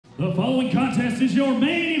The following contest is your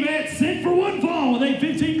main event, set for one fall with a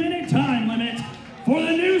 15-minute time limit for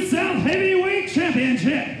the New South Heavyweight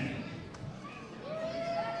Championship.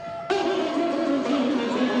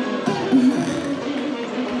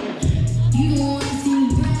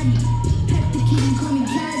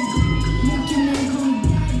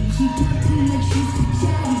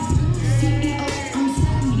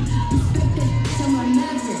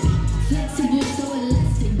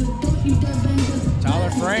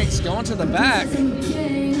 Tyler Franks going to the back.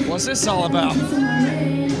 What's this all about?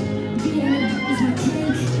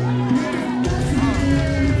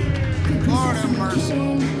 Lord have mercy.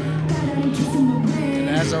 And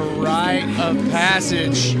as a rite of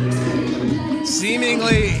passage,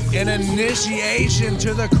 seemingly an initiation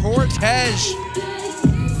to the cortege,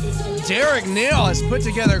 Derek Neal has put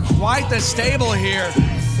together quite the stable here.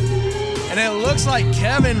 And it looks like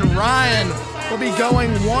Kevin Ryan will be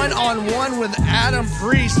going one-on-one with Adam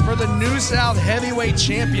Priest for the New South Heavyweight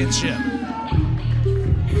Championship.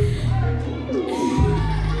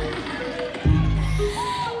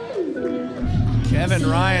 Kevin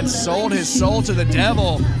Ryan sold his soul to the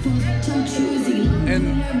devil.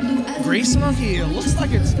 And Grease Monkey, it looks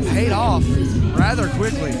like it's paid off rather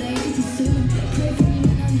quickly.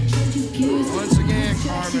 Once again,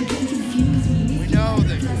 Carmen, we know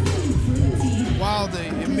that while the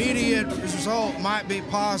immediate result might be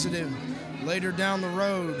positive, later down the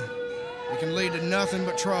road, it can lead to nothing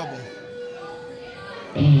but trouble.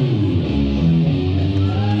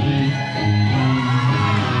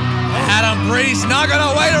 Adam Priest not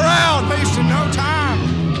gonna wait around. Wasting no time.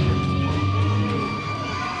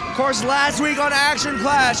 Of course, last week on Action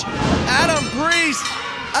Clash, Adam Priest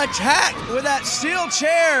attacked with that steel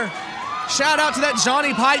chair. Shout out to that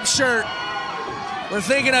Johnny Pipes shirt. We're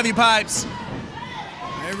thinking of you, Pipes.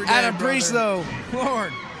 Every day, Adam brother. Priest, though,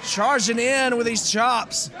 Lord. charging in with these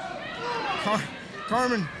chops.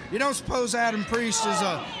 Carmen, you don't suppose Adam Priest is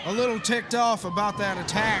a little ticked off about that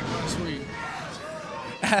attack this week?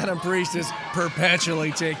 Adam Priest is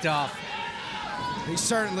perpetually ticked off. He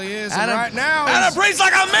certainly is. Adam, and right now, Adam Priest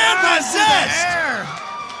like a man flying possessed.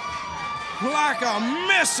 through the air like a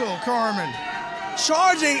missile, Carmen.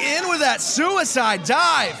 Charging in with that suicide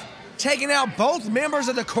dive, taking out both members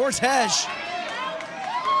of the cortege.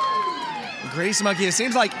 Grease Monkey, it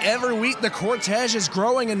seems like every week the cortege is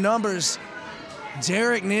growing in numbers.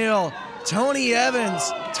 Derek Neal, Tony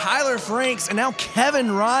Evans, Tyler Franks, and now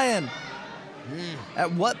Kevin Ryan.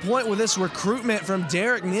 At what point will this recruitment from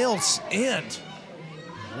Derek Neal end?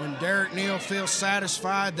 When Derek Neal feels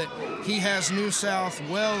satisfied that he has New South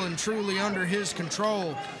well and truly under his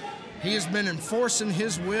control, he has been enforcing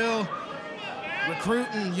his will,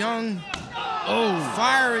 recruiting young,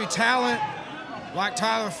 fiery talent like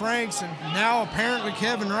Tyler Franks and now apparently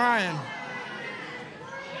Kevin Ryan.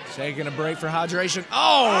 Taking a break for hydration.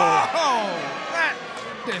 Oh, that's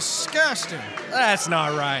disgusting. That's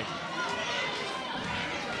not right.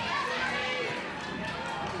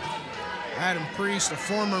 Adam Priest, a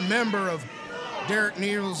former member of Derek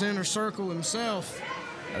Neal's inner circle himself.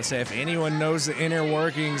 I'd say if anyone knows the inner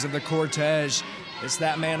workings of the cortege, it's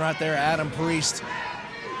that man right there, Adam Priest.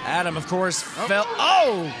 Adam, of course, fell.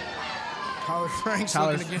 Oh! Tyler Franks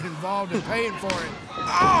looking to get involved and paying for it.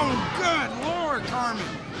 Oh, good Lord, Carmen.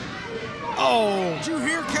 Oh! Did you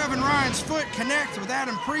hear Kevin Ryan's foot connect with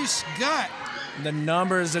Adam Priest's gut? The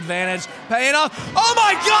numbers advantage paying off. Oh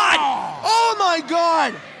my God! Oh my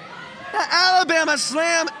God! The Alabama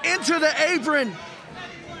slam into the apron.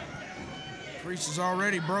 Priest has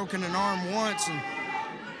already broken an arm once and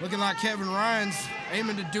looking like Kevin Ryan's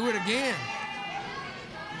aiming to do it again.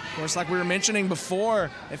 Of course, like we were mentioning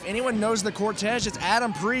before, if anyone knows the cortege, it's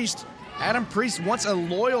Adam Priest. Adam Priest, once a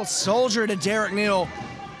loyal soldier to Derek Neal,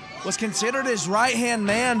 was considered his right-hand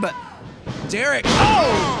man, but Derek,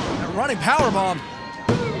 a running powerbomb.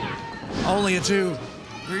 Only a 2.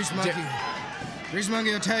 Grease Monkey. Grease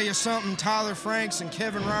Monkey will tell you something Tyler Franks and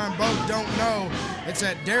Kevin Ryan both don't know. It's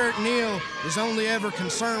that Derek Neal is only ever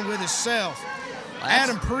concerned with himself.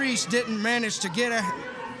 Adam Priest didn't manage to get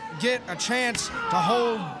a chance to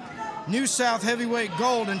hold New South Heavyweight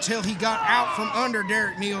Gold until he got out from under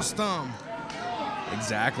Derek Neal's thumb.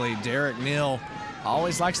 Exactly. Derek Neal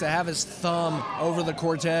always likes to have his thumb over the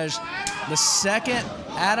cortege. The second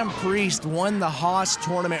Adam Priest won the Haas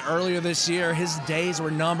tournament earlier this year, his days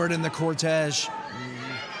were numbered in the cortege.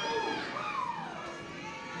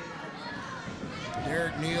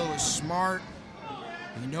 Derek Neal is smart.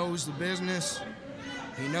 He knows the business.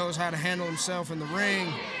 He knows how to handle himself in the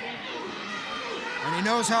ring. And he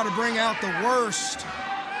knows how to bring out the worst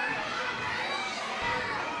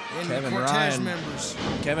in the Cortez members.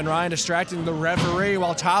 Kevin Ryan distracting the referee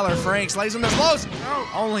while Tyler Franks lays him this close.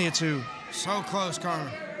 Oh. Only a 2. So close,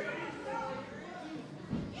 Carmen.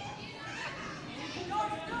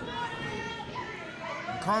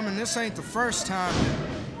 Carmen, this ain't the first time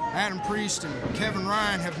that Adam Priest and Kevin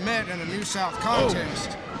Ryan have met in a New South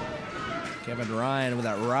contest. Kevin Ryan with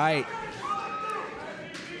that right.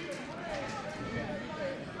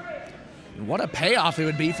 And what a payoff it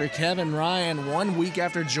would be for Kevin Ryan 1 week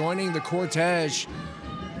after joining the Cortez,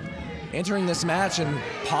 entering this match and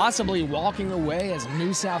possibly walking away as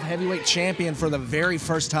New South Heavyweight Champion for the very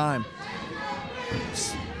first time.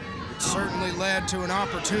 It certainly led to an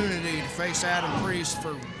opportunity to face Adam Priest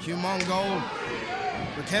for Humong Gold.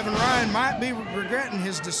 But Kevin Ryan might be regretting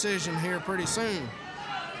his decision here pretty soon.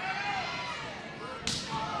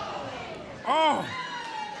 Oh!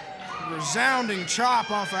 Resounding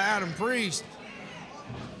chop off of Adam Priest.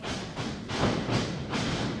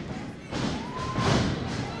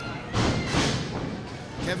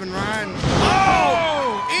 Kevin Ryan.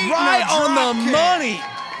 Oh! Right on the money!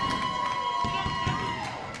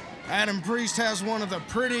 Adam Priest has one of the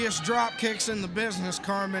prettiest drop kicks in the business,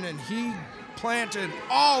 Carmen, and he planted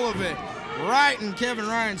all of it right in Kevin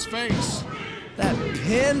Ryan's face. That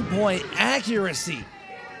pinpoint accuracy.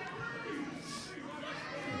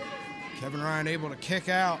 Kevin Ryan able to kick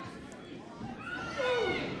out.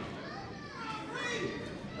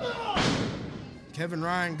 Kevin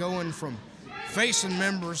Ryan going from facing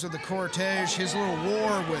members of the Cortez, his little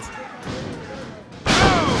war with...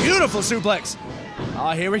 Beautiful suplex.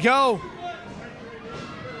 Oh, here we go.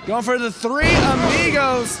 Going for the 3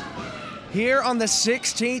 amigos here on the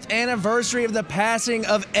 16th anniversary of the passing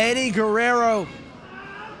of Eddie Guerrero.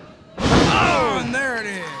 Oh, and there it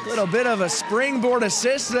is. Little bit of a springboard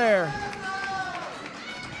assist there.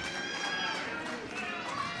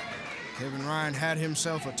 Kevin Ryan had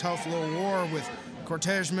himself a tough little war with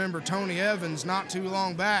Cortez member Tony Evans not too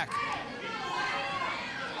long back.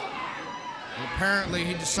 And apparently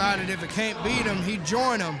he decided if it can't beat him, he'd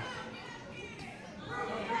join him.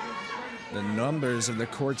 The numbers of the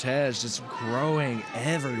Cortez just growing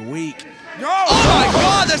every week. Go! Oh my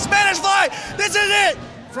God, the Spanish Fly! This is it!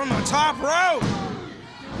 From the top rope.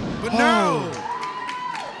 But no.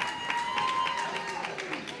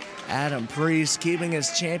 Adam Priest keeping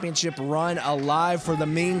his championship run alive for the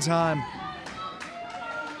meantime.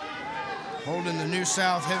 Holding the New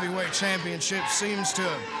South Heavyweight Championship seems to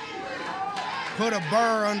put a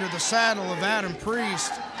burr under the saddle of Adam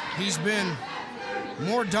Priest. He's been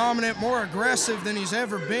more dominant, more aggressive than he's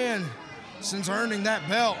ever been since earning that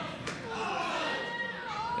belt.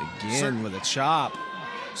 Again with a chop.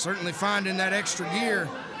 Certainly finding that extra gear.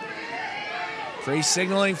 Priest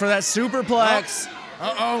signaling for that superplex.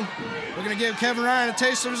 Uh-oh. We're going to give Kevin Ryan a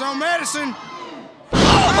taste of his own medicine.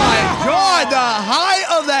 Oh my God, the height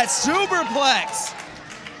of that superplex.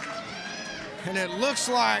 And it looks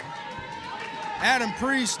like Adam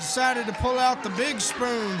Priest decided to pull out the big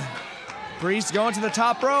spoon. Priest going to the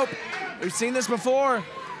top rope. We've seen this before.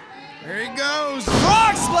 There he goes.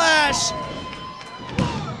 Frog splash.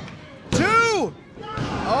 2.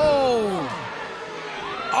 Oh.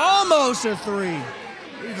 Almost a 3.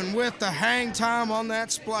 Even with the hang time on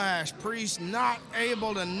that splash, Priest not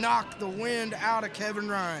able to knock the wind out of Kevin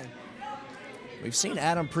Ryan. We've seen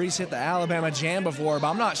Adam Priest hit the Alabama Jam before, but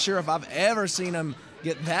I'm not sure if I've ever seen him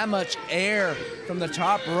get that much air from the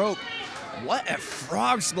top rope. What a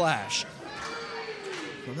frog splash.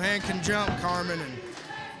 The man can jump, Carmen,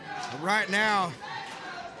 and right now,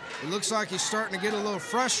 it looks like he's starting to get a little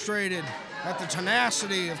frustrated at the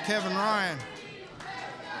tenacity of Kevin Ryan.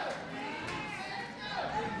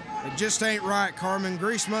 It just ain't right, Carmen.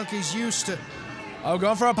 Grease Monkey's used to... Oh,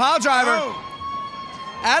 going for a pile driver.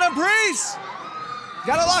 Oh. Adam Priest.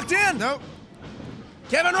 Got it locked in. Nope.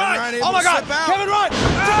 Kevin Ryan. Ryan Oh, my God. Kevin Ryan.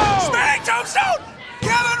 Oh. Spinning tombstone.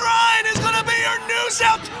 Kevin Ryan is going to be your New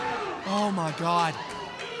South. Oh, my God.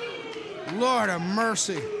 Lord of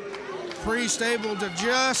mercy. Priest able to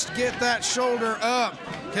just get that shoulder up.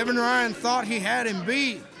 Kevin Ryan thought he had him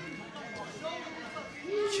beat.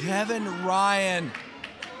 Kevin Ryan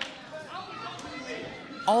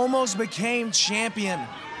almost became champion.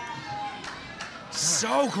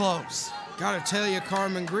 So close. Gotta tell you,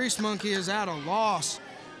 Carmen, Grease Monkey is at a loss.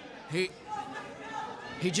 He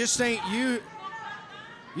just ain't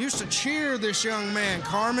used to cheer this young man,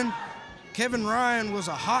 Carmen. Kevin Ryan was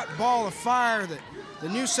a hot ball of fire that the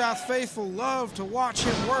New South faithful loved to watch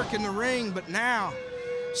him work in the ring, but now,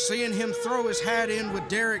 seeing him throw his hat in with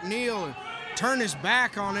Derek Neal and turn his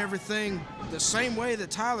back on everything the same way that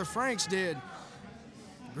Tyler Franks did,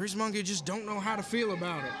 Grease Monkey just don't know how to feel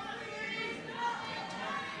about it.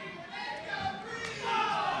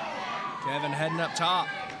 Kevin heading up top.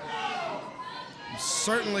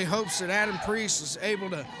 Certainly hopes that Adam Priest is able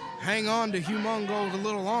to hang on to Hugh Mungold a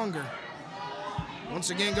little longer. Once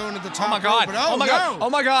again going to the top. Oh my God! Rope, but oh my no. God! Oh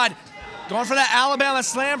my God! Going for that Alabama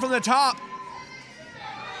slam from the top.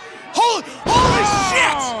 Holy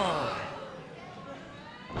Oh!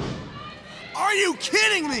 shit! Are you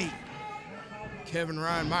kidding me? Kevin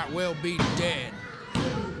Ryan might well be dead.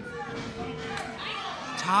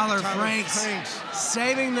 Tyler Franks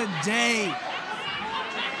saving the day.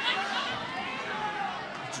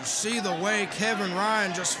 Did you see the way Kevin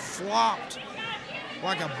Ryan just flopped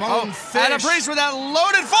like a bonefish? Adam Priest with that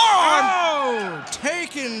loaded forearm. Oh,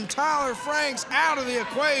 taking Tyler Franks out of the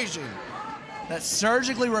equation. That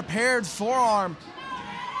surgically repaired forearm.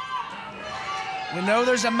 We know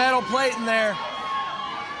there's a metal plate in there.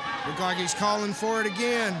 Look like he's calling for it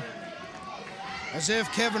again. As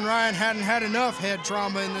if Kevin Ryan hadn't had enough head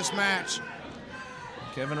trauma in this match.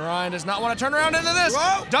 Kevin Ryan does not want to turn around into this.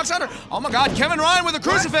 Whoa. Ducks under. Oh my God, Kevin Ryan with a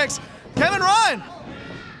crucifix. Kevin Ryan.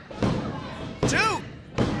 2.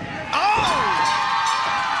 Oh!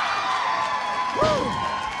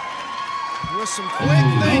 Woo. With some quick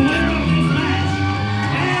thinking.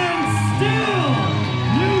 And still,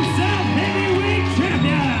 New South Heavyweight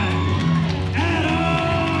Champion, Adam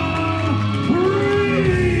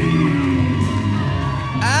Priest.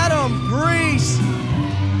 Adam Priest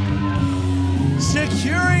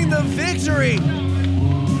securing the victory.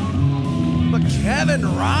 But Kevin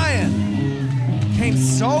Ryan came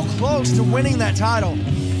so close to winning that title.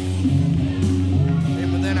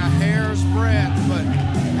 And within a hair's breadth, but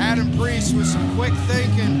Adam Priest with some quick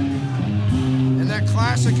thinking and that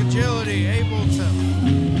classic agility, able to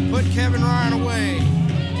put Kevin Ryan away.